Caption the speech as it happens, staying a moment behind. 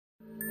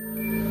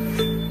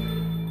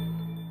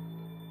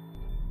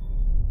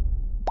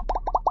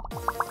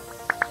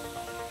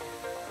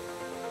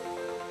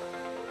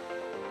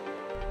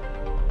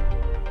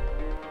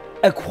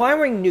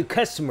Acquiring new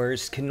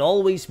customers can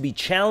always be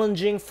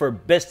challenging for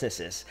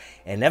businesses,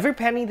 and every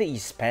penny that you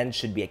spend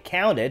should be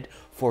accounted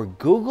for.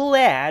 Google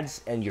Ads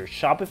and your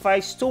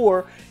Shopify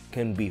store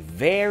can be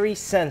very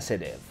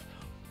sensitive.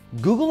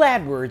 Google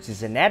AdWords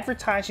is an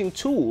advertising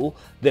tool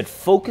that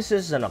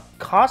focuses on a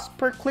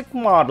cost-per-click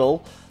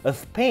model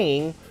of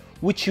paying,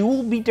 which you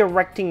will be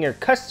directing your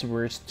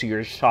customers to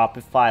your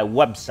Shopify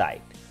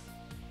website.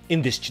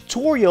 In this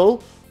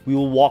tutorial, we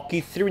will walk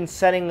you through in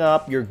setting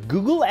up your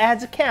Google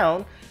Ads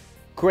account,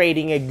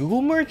 creating a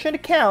Google Merchant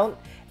account,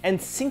 and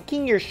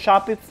syncing your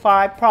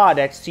Shopify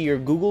products to your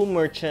Google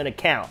Merchant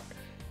account.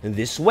 In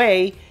this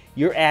way,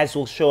 your ads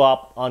will show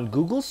up on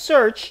Google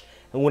search,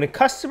 and when a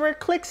customer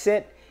clicks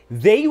it,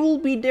 they will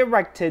be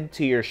directed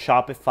to your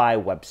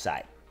Shopify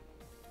website.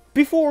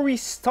 Before we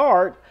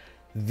start,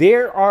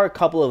 there are a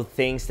couple of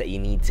things that you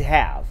need to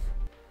have.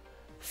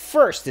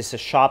 First is a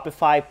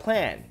Shopify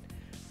plan,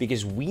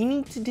 because we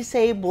need to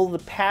disable the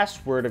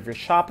password of your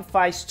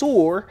Shopify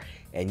store,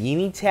 and you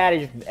need to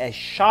add a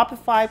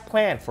Shopify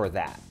plan for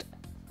that.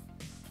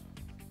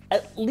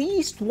 At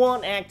least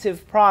one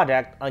active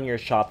product on your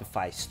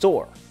Shopify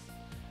store.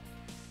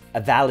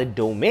 A valid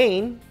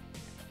domain.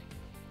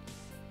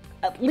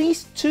 At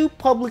least 2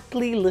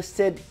 publicly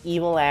listed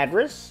email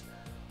address,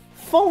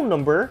 phone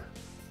number,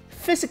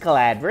 physical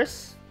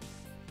address,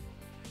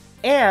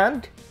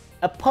 and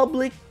a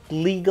public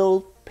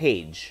legal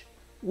page,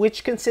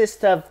 which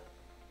consists of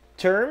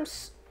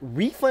terms,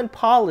 refund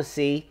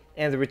policy,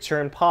 and the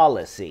return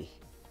policy.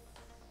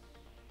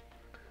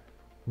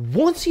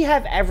 Once you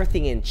have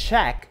everything in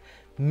check,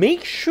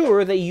 make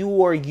sure that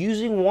you are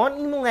using one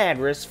email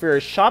address for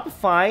your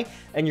Shopify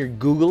and your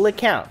Google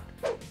account.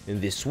 In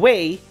this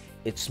way,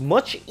 it's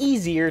much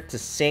easier to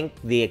sync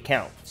the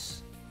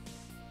accounts.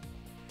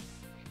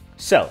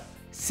 So,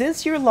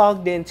 since you're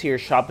logged into your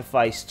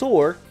Shopify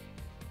store,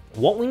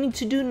 what we need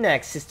to do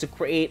next is to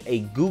create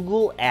a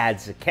Google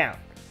Ads account.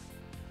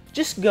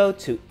 Just go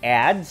to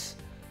ads.google.com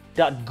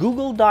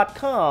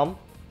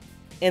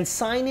and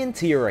sign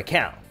into your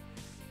account.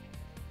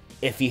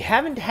 If you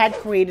haven't had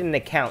created an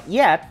account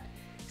yet,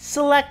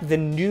 select the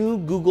new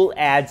Google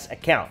Ads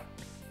account.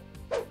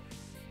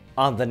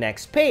 On the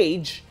next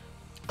page,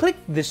 click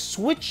the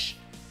switch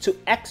to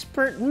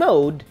expert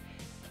mode,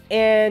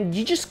 and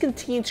you just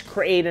continue to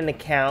create an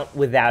account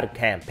without a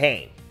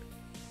campaign.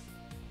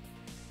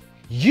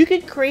 You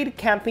can create a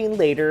campaign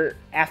later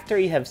after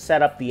you have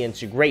set up the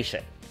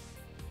integration.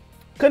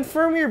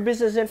 Confirm your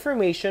business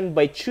information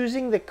by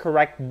choosing the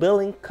correct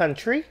billing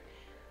country,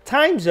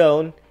 time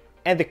zone,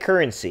 and the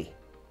currency.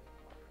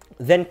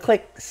 Then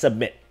click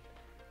Submit.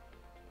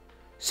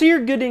 So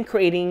you're good in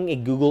creating a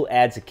Google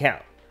Ads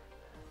account.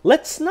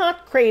 Let's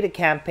not create a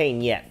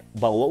campaign yet,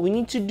 but what we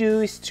need to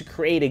do is to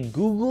create a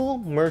Google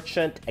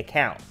Merchant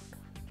account.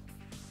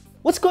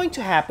 What's going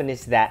to happen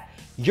is that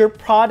your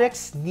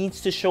products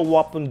needs to show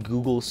up on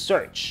Google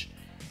search,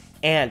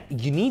 and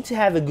you need to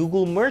have a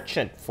Google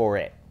Merchant for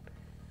it.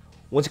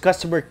 Once a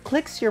customer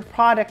clicks your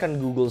product on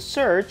Google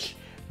search,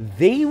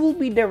 they will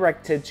be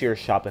directed to your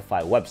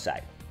Shopify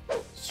website.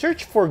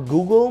 Search for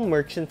Google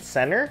Merchant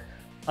Center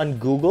on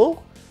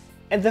Google,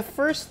 and the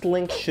first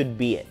link should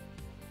be it.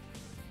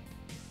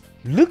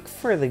 Look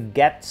for the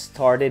Get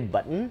Started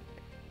button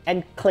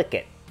and click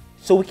it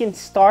so we can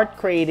start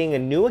creating a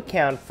new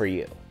account for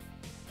you.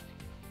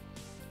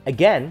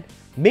 Again,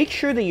 make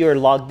sure that you're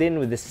logged in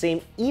with the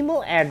same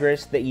email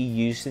address that you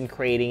used in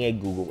creating a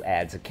Google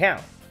Ads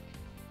account.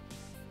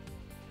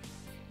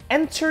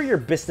 Enter your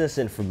business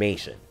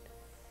information.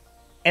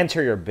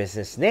 Enter your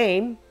business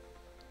name,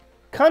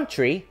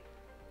 country,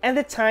 and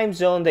the time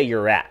zone that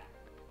you're at.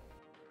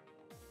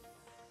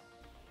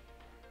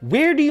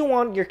 Where do you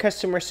want your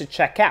customers to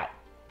check out?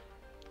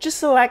 Just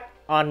select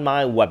On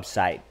My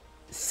Website,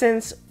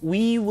 since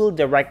we will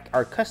direct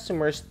our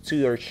customers to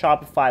your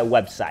Shopify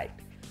website.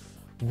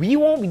 We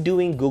won't be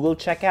doing Google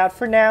Checkout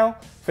for now,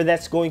 for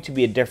that's going to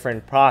be a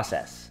different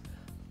process.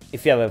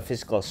 If you have a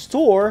physical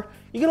store,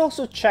 you can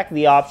also check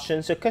the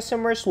option so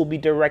customers will be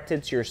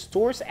directed to your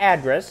store's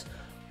address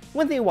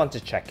when they want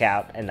to check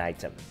out an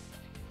item.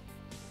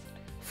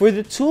 For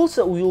the tools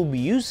that we will be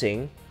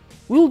using,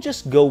 we will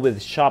just go with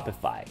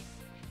Shopify.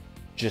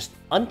 Just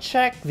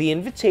uncheck the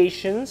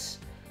invitations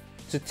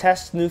to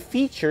test new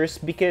features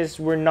because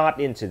we're not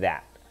into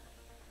that.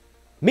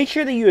 Make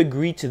sure that you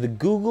agree to the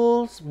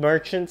Google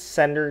Merchant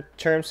Center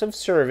Terms of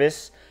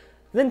Service,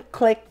 then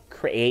click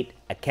Create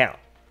Account.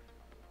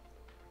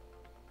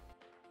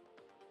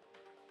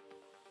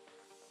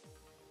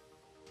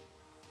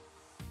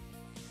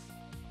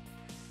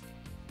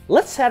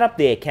 Let's set up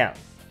the account.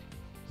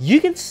 You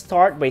can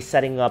start by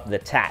setting up the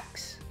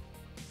tags.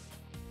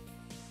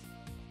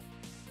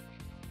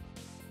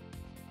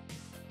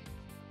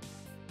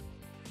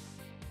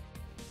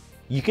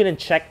 You can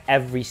uncheck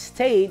every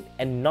state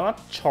and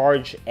not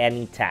charge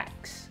any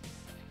tax.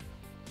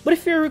 But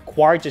if you're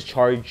required to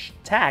charge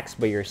tax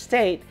by your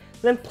state,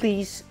 then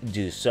please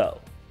do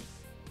so.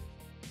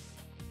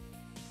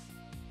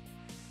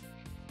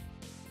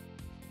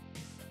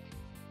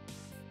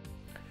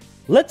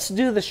 Let's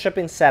do the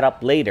shipping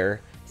setup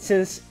later,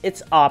 since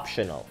it's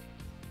optional.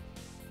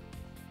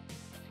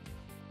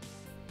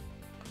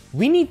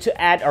 We need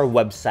to add our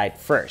website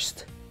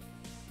first.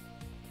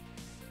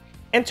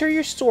 Enter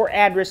your store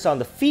address on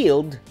the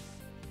field.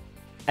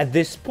 At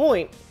this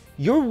point,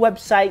 your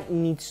website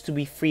needs to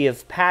be free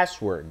of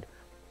password.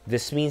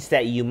 This means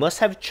that you must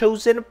have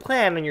chosen a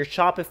plan on your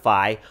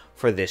Shopify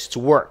for this to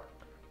work.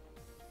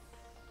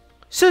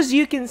 So as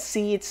you can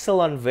see, it's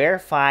still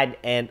unverified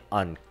and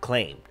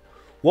unclaimed.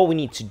 What we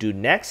need to do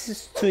next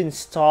is to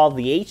install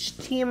the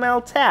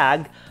HTML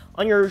tag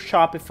on your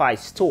Shopify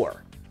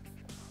store.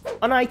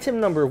 On item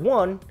number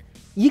 1,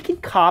 you can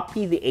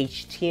copy the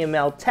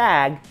HTML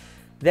tag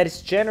that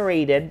is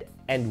generated,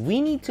 and we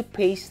need to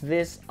paste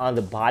this on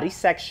the body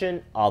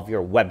section of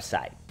your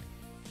website.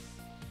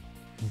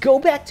 Go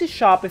back to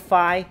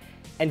Shopify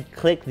and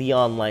click the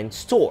online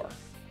store.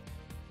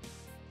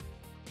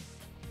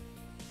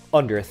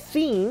 Under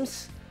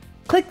Themes,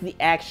 click the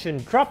Action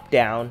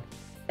drop-down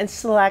and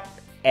select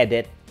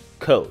Edit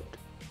Code.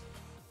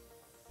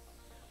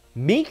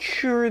 Make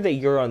sure that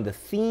you're on the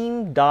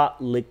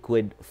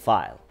theme.liquid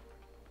file.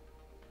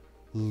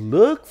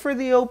 Look for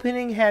the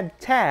opening head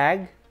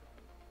tag.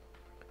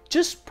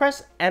 Just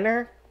press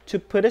Enter to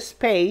put a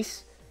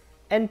space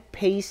and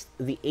paste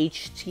the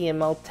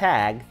HTML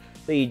tag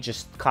that you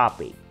just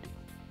copied.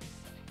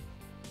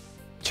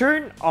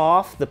 Turn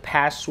off the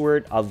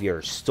password of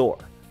your store.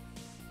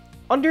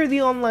 Under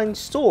the online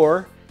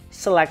store,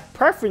 select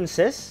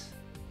Preferences,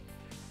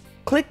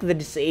 click the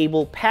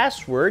Disable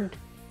Password,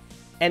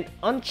 and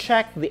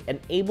uncheck the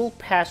Enable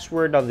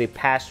Password of the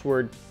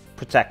Password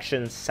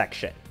Protection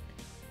section,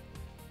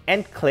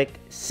 and click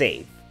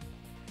Save.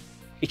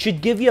 It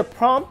should give you a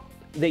prompt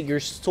that your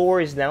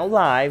store is now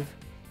live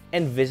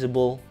and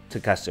visible to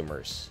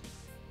customers.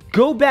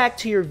 Go back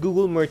to your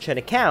Google Merchant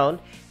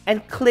account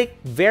and click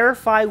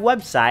Verify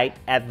Website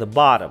at the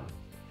bottom.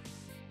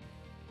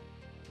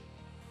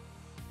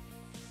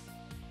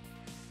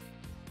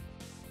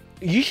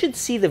 You should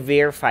see the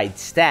verified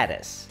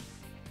status.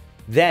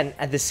 Then,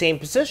 at the same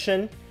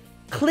position,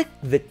 click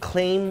the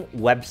Claim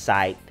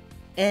Website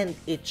and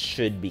it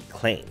should be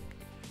claimed.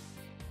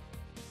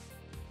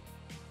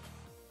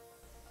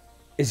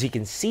 As you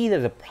can see that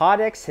the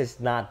products has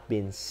not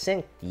been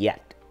synced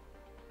yet.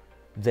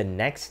 The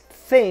next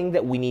thing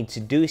that we need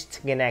to do is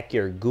to connect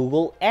your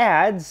Google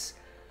Ads,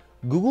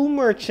 Google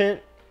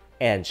Merchant,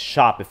 and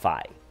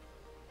Shopify.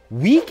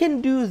 We can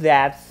do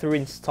that through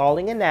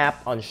installing an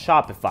app on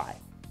Shopify.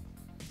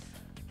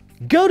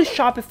 Go to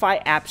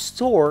Shopify App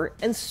Store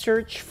and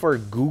search for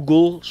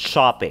Google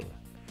Shopping.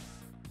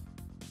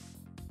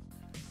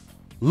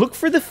 Look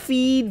for the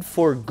feed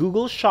for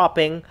Google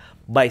Shopping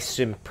by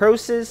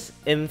Simprosys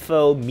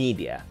Info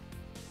Media.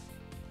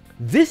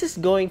 This is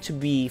going to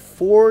be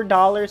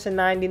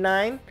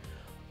 $4.99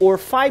 or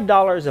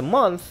 $5 a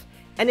month,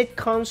 and it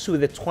comes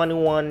with a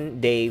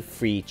 21-day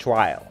free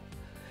trial.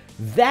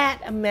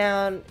 That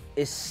amount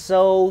is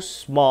so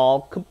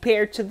small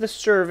compared to the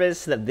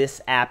service that this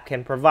app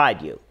can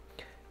provide you.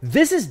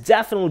 This is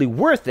definitely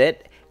worth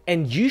it,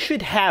 and you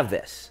should have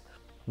this.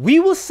 We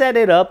will set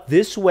it up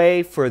this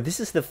way, for this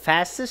is the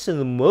fastest and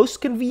the most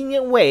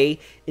convenient way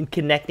in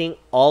connecting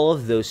all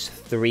of those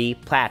 3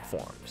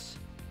 platforms.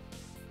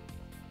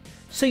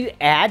 So you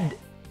add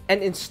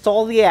and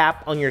install the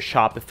app on your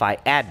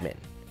Shopify admin.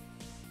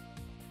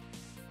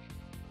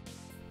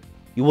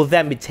 You will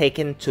then be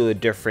taken to a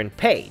different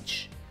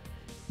page.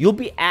 You'll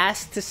be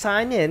asked to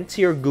sign in to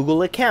your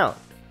Google account.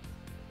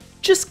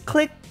 Just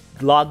click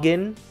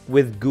Login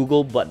with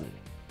Google button.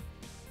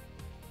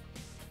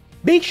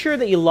 Make sure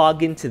that you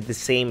log into the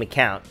same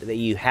account that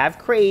you have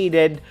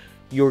created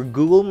your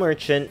Google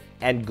Merchant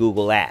and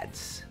Google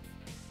Ads.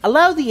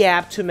 Allow the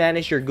app to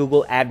manage your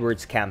Google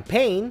AdWords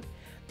campaign,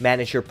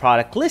 manage your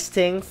product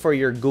listing for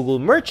your Google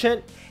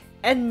Merchant,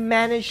 and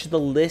manage the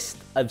list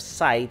of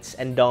sites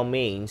and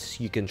domains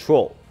you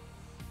control.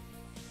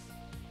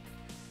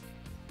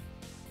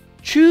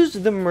 Choose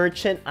the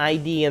merchant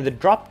ID in the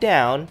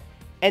drop-down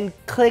and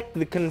click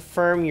the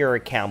Confirm Your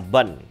Account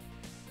button.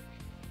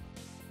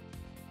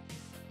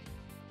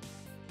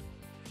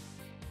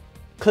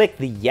 Click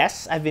the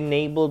Yes, I've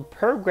enabled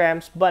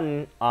programs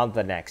button on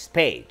the next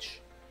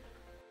page.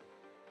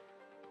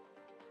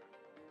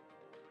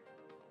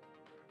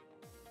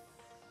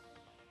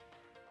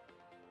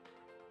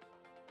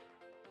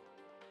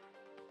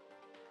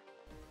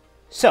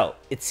 So,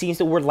 it seems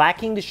that we're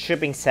lacking the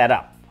shipping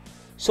setup.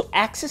 So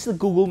access the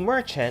Google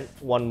Merchant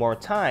one more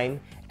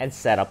time and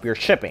set up your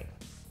shipping.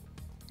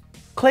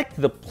 Click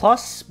the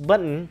plus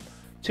button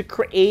to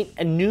create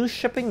a new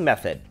shipping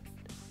method.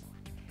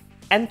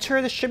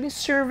 Enter the shipping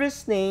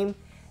service name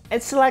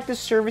and select the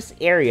service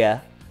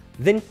area,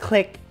 then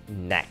click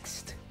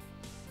Next.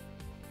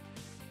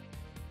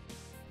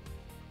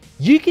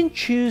 You can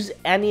choose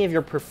any of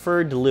your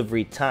preferred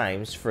delivery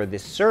times for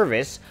this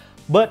service,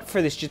 but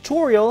for this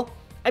tutorial,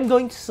 I'm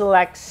going to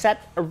select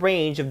Set a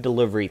range of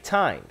delivery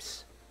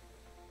times.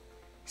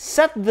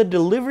 Set the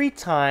delivery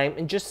time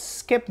and just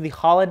skip the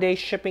holiday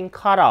shipping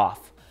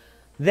cutoff,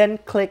 then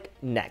click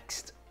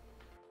Next.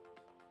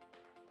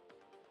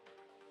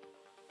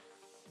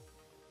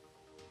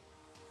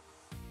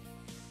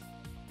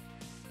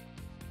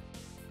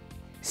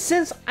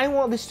 since I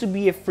want this to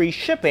be a free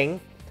shipping,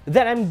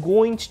 then I'm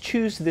going to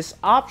choose this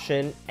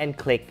option and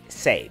click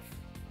Save.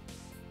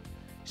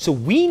 So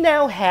we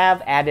now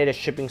have added a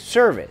shipping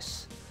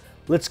service.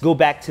 Let's go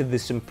back to the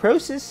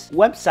Symprozis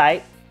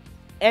website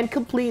and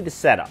complete the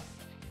setup.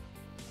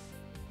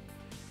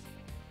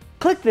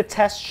 Click the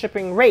test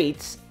shipping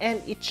rates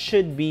and it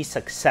should be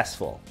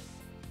successful.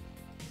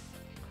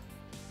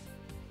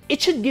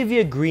 It should give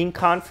you a green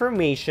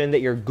confirmation that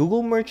your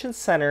Google Merchant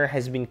Center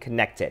has been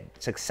connected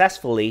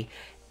successfully,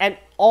 and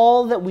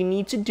all that we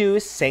need to do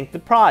is sync the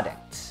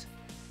products.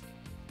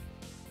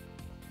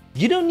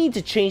 You don't need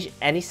to change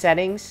any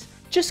settings,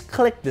 just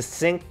click the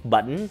sync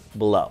button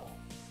below.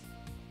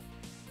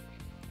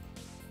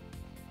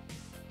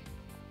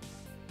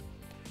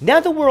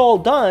 Now that we're all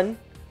done,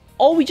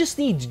 all we just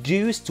need to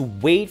do is to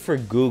wait for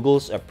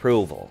Google's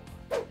approval.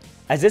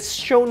 As it's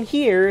shown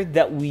here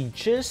that we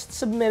just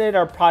submitted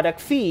our product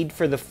feed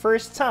for the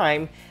first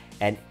time,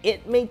 and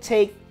it may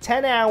take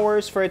 10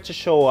 hours for it to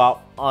show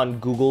up on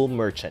Google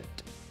Merchant.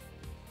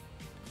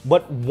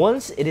 But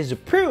once it is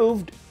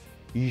approved,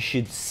 you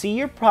should see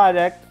your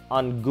product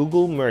on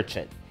Google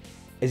Merchant.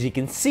 As you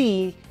can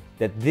see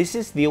that this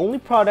is the only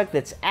product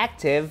that's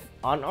active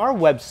on our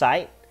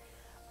website,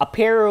 a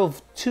pair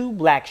of 2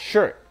 black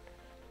shirts.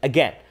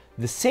 Again,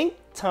 the sync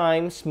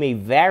times may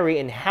vary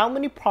in how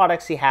many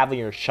products you have in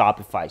your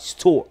Shopify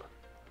store.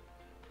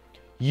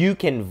 You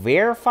can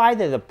verify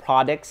that the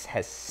products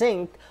has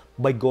synced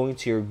by going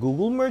to your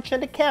Google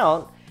Merchant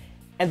account,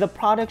 and the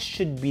products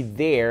should be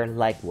there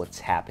like what's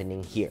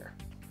happening here.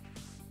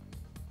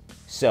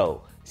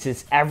 So,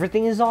 since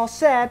everything is all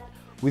set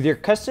with your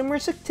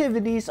customers'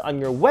 activities on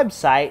your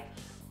website,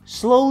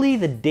 slowly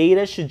the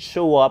data should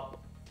show up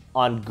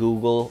on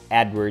Google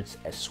AdWords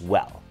as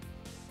well.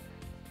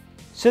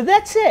 So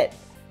that's it.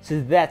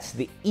 So that's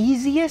the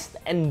easiest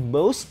and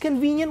most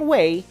convenient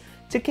way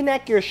to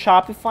connect your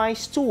Shopify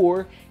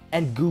store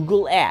and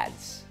Google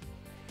Ads.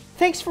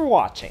 Thanks for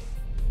watching.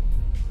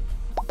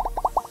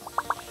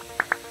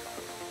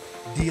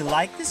 Do you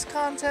like this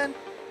content?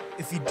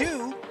 If you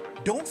do,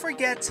 don't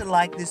forget to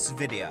like this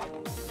video.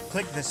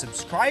 Click the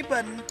subscribe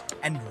button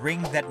and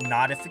ring that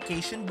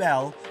notification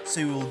bell so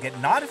you will get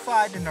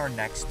notified in our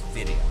next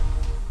video.